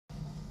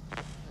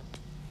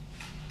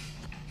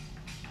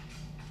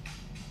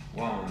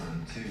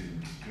One, two,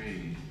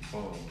 three,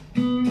 four.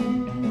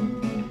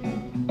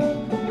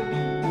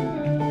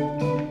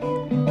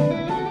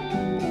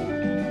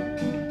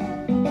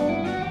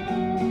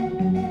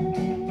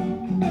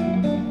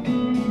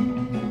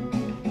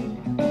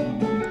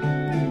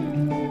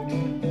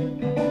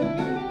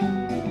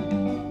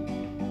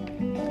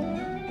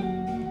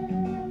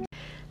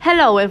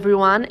 Hello,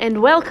 everyone,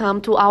 and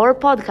welcome to our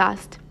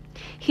podcast.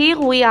 Here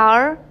we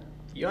are,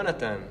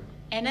 Johnathan.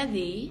 and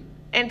Adi.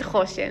 and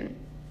Hoshen.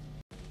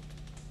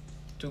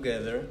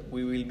 Together,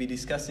 we will be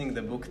discussing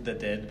the book The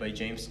Dead by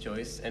James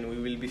Joyce, and we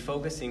will be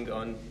focusing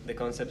on the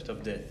concept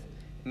of death,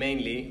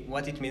 mainly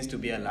what it means to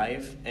be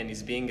alive and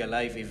is being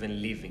alive even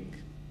living.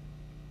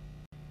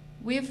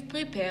 We've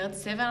prepared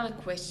several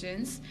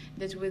questions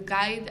that will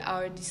guide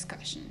our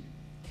discussion.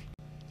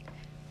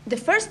 The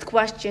first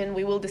question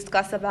we will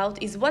discuss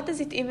about is what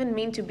does it even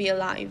mean to be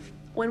alive?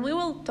 When we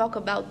will talk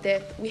about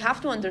death, we have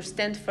to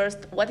understand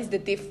first what is the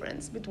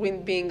difference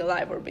between being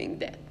alive or being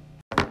dead.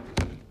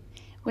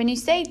 When you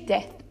say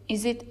death,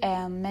 is it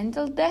a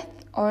mental death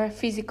or a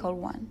physical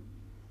one?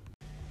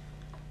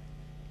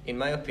 In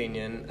my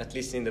opinion, at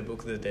least in the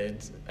book The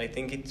Dead, I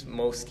think it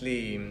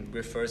mostly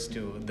refers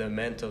to the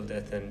mental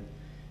death and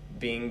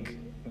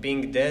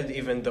being dead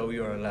even though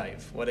you're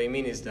alive. What I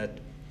mean is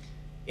that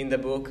in the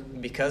book,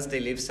 because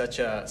they live such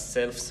a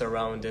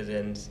self-surrounded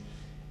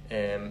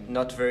and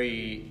not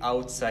very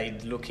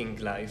outside-looking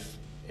life,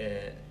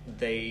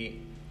 they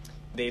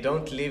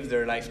don't live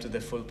their life to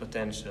their full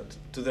potential,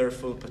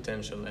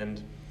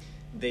 and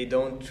they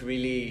don't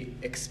really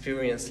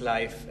experience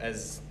life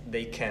as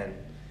they can.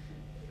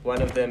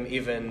 One of them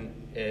even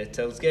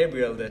tells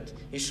Gabriel that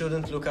he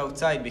shouldn't look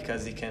outside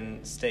because he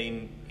can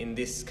stay in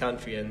this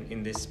country and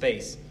in this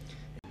space.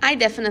 I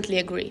definitely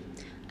agree.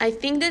 I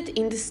think that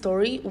in the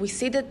story, we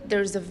see that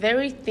there's a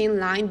very thin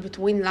line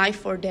between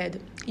life or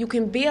dead. You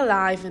can be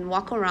alive and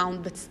walk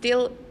around, but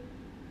still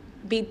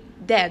be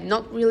dead,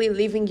 not really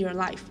living your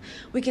life.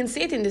 We can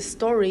see it in the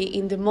story,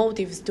 in the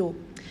motives too.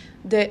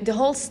 The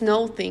whole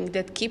snow thing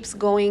that keeps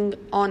going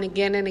on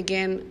again and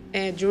again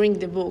during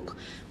the book.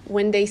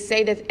 When they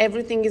say that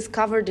everything is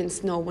covered in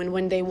snow, and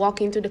when they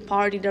walk into the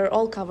party, they're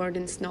all covered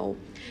in snow.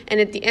 And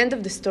at the end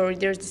of the story,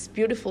 there's this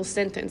beautiful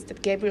sentence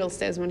that Gabriel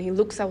says when he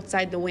looks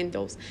outside the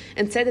windows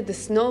and said that the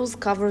snow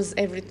covers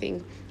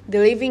everything, the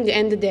living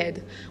and the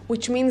dead,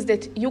 which means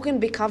that you can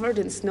be covered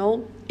in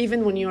snow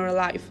even when you're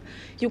alive.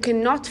 You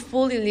cannot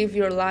fully live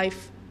your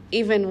life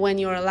even when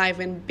you're alive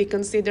and be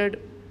considered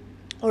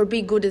or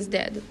be good as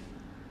dead.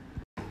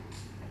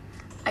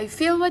 I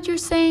feel what you're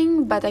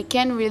saying, but I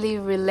can't really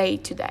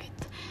relate to that.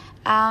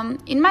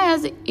 In my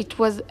eyes, it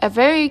was a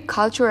very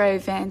cultural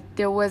event.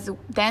 There was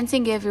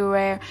dancing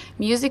everywhere,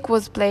 music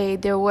was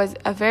played, there was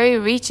a very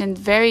rich and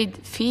varied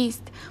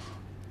feast.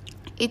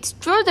 It's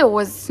true there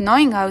was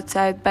snowing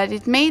outside, but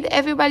it made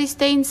everybody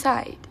stay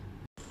inside.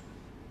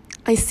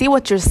 I see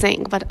what you're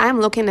saying, but I'm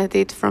looking at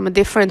it from a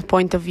different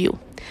point of view.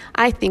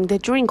 I think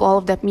that during all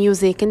of that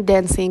music and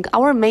dancing,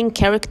 our main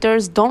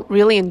characters don't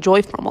really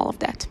enjoy from all of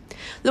that.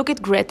 Look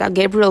at Greta,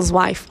 Gabriel's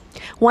wife.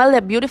 While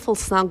a beautiful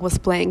song was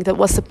playing that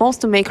was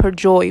supposed to make her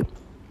joy,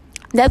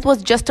 that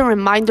was just a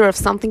reminder of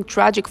something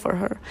tragic for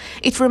her.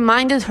 It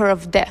reminded her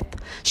of death.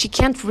 She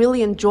can't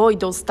really enjoy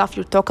those stuff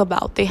you talk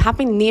about. They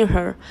happen near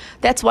her.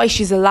 That's why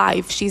she's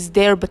alive. She's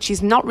there, but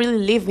she's not really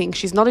living.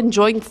 She's not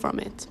enjoying from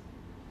it.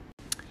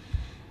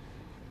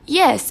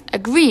 Yes,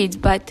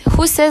 agreed, but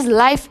who says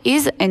life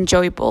is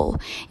enjoyable?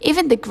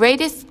 Even the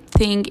greatest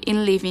thing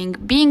in living,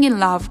 being in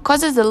love,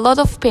 causes a lot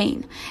of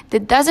pain.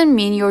 That doesn't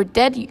mean you're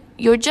dead,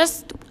 you're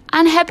just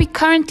unhappy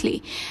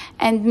currently.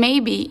 And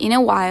maybe in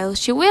a while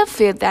she will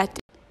feel that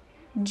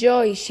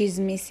joy she's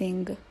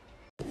missing.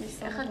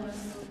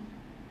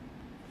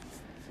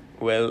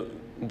 Well,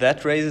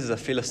 that raises a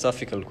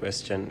philosophical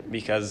question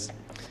because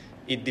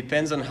it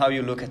depends on how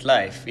you look at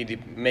life.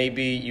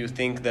 Maybe you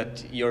think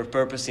that your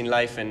purpose in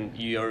life and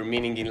your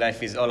meaning in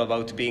life is all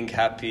about being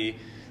happy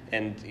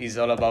and is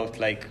all about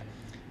like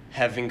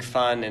having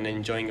fun and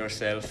enjoying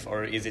yourself,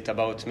 or is it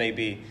about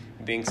maybe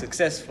being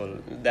successful?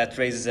 That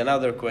raises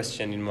another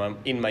question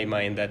in my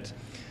mind, that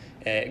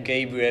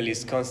Gabriel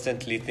is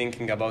constantly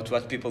thinking about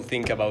what people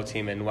think about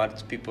him and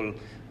what people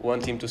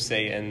want him to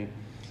say, and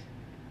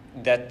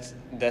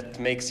that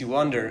makes you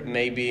wonder,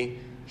 maybe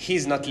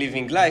he's not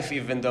living life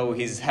even though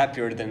he's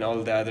happier than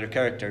all the other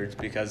characters,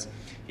 because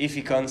if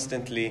he's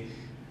constantly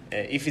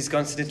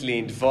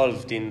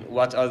involved in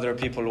what other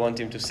people want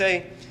him to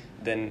say,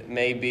 then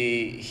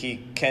maybe he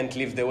can't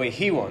live the way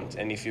he wants.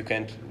 And if you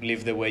can't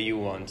live the way you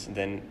want,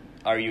 then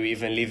are you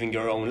even living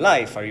your own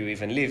life? Are you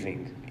even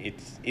living?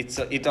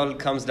 It all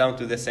comes down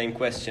to the same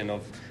question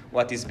of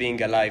what is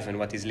being alive and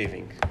what is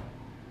living.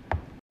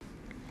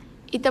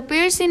 It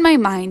appears in my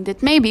mind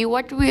that maybe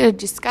what we are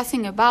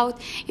discussing about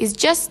is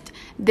just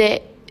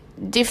the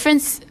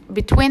difference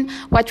between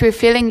what we're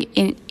feeling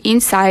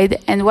inside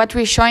and what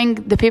we're showing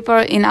the people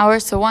in our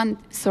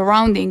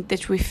surrounding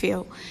that we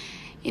feel.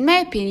 In my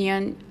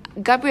opinion,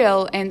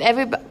 Gabriel and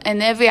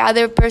every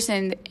other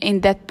person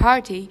in that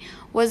party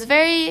was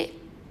very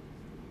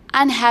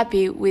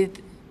unhappy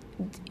with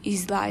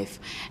his life,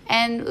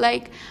 and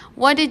like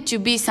wanted to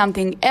be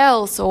something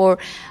else, or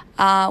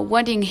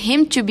wanting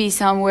him to be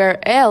somewhere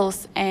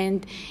else,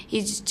 and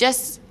it's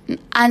just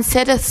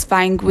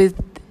unsatisfying with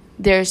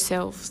their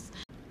selves.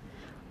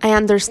 I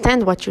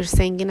understand what you're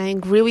saying and I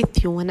agree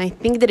with you, and I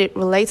think that it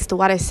relates to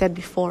what I said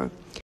before.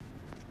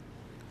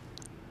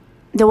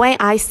 The way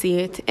I see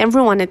it,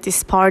 everyone at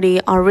this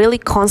party are really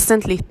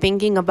constantly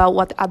thinking about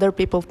what other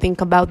people think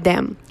about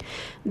them.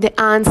 The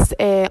aunts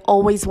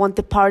always want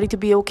the party to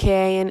be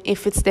okay, and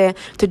if it's the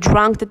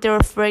drunk that they're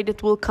afraid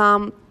it will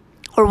come,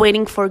 or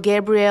waiting for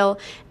Gabriel.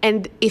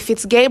 And if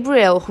it's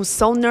Gabriel who's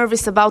so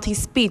nervous about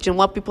his speech and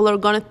what people are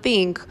going to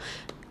think,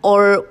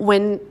 or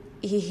when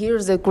he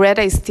hears that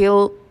Greta is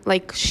still,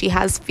 like, she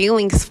has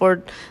feelings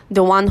for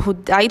the one who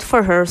died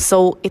for her,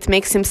 so it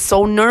makes him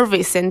so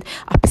nervous and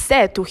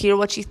upset to hear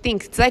what she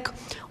thinks. It's like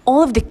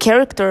all of the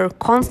character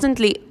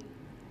constantly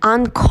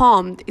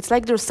uncalmed. It's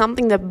like there's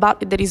something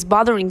that is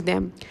bothering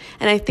them.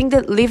 And I think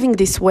that living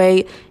this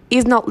way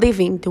is not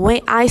living. The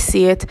way I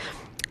see it,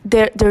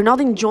 they're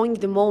not enjoying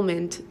the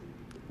moment.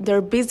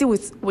 They're busy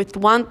with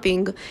one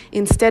thing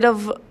instead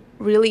of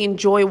really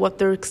enjoy what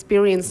they're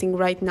experiencing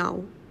right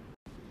now.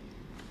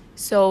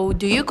 So,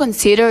 do you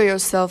consider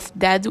yourself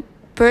that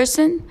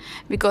person?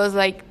 Because,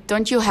 like,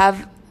 don't you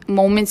have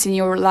moments in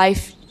your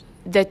life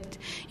that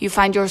you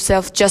find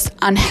yourself just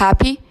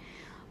unhappy?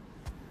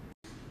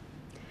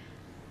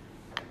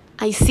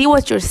 I see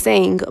what you're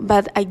saying,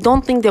 but I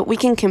don't think that we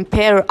can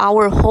compare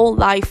our whole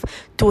life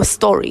to a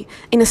story.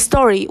 In a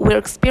story, we're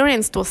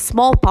experienced to a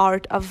small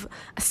part of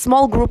a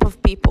small group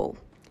of people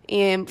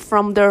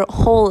from their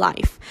whole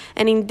life.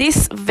 And in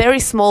this very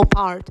small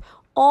part,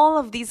 all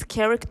of these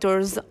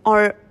characters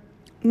are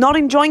not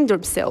enjoying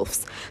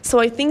themselves. So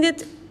I think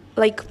that,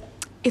 like,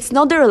 it's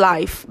not their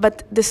life,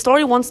 but the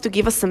story wants to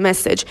give us a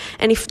message.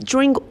 And if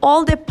during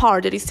all the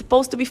part that is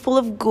supposed to be full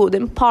of good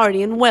and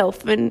party and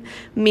wealth and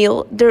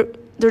meal, they're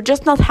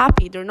just not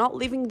happy. They're not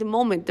living the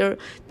moment. They're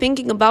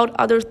thinking about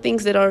other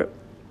things that are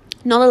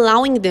not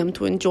allowing them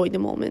to enjoy the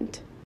moment.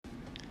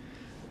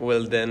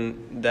 Well,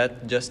 then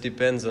that just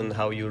depends on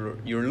how you're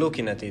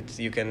looking at it.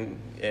 You can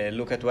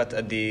look at what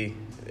Adi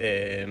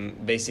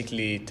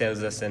basically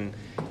tells us, and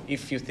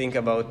if you think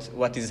about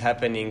what is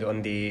happening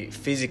on the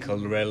physical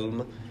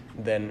realm,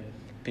 then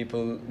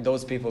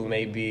those people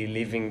may be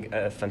living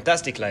a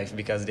fantastic life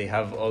because they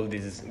have all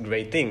these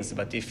great things.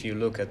 But if you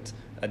look at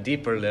a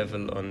deeper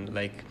level on,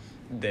 like,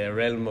 the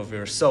realm of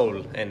your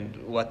soul and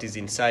what is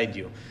inside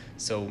you,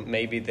 so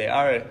maybe they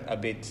are a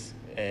bit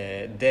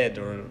dead,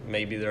 or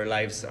maybe their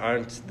lives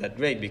aren't that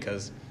great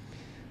because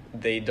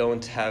they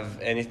don't have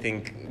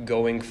anything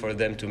going for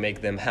them to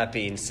make them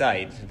happy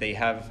inside. They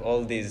have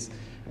all these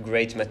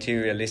great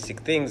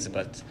materialistic things,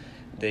 but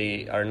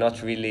they are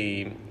not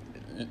really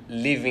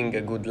living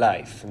a good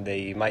life.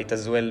 They might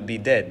as well be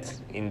dead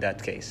in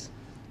that case.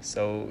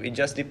 So it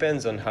just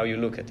depends on how you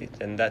look at it,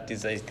 and that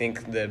is, I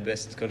think, the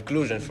best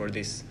conclusion for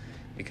this,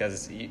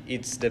 because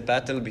it's the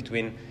battle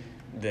between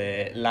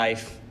the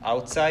life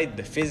outside,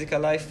 the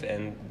physical life,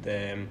 and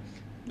the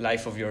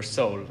life of your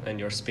soul and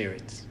your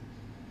spirit.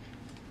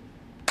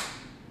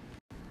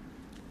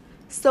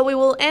 So we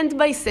will end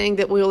by saying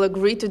that we will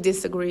agree to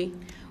disagree.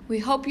 We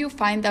hope you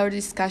find our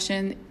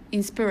discussion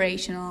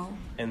inspirational.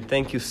 And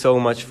thank you so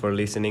much for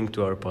listening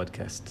to our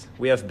podcast.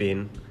 We have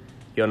been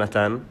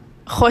Johnathan,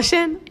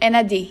 Hoshen, And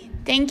Adi,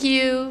 thank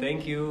you.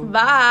 Thank you.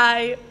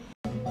 bye.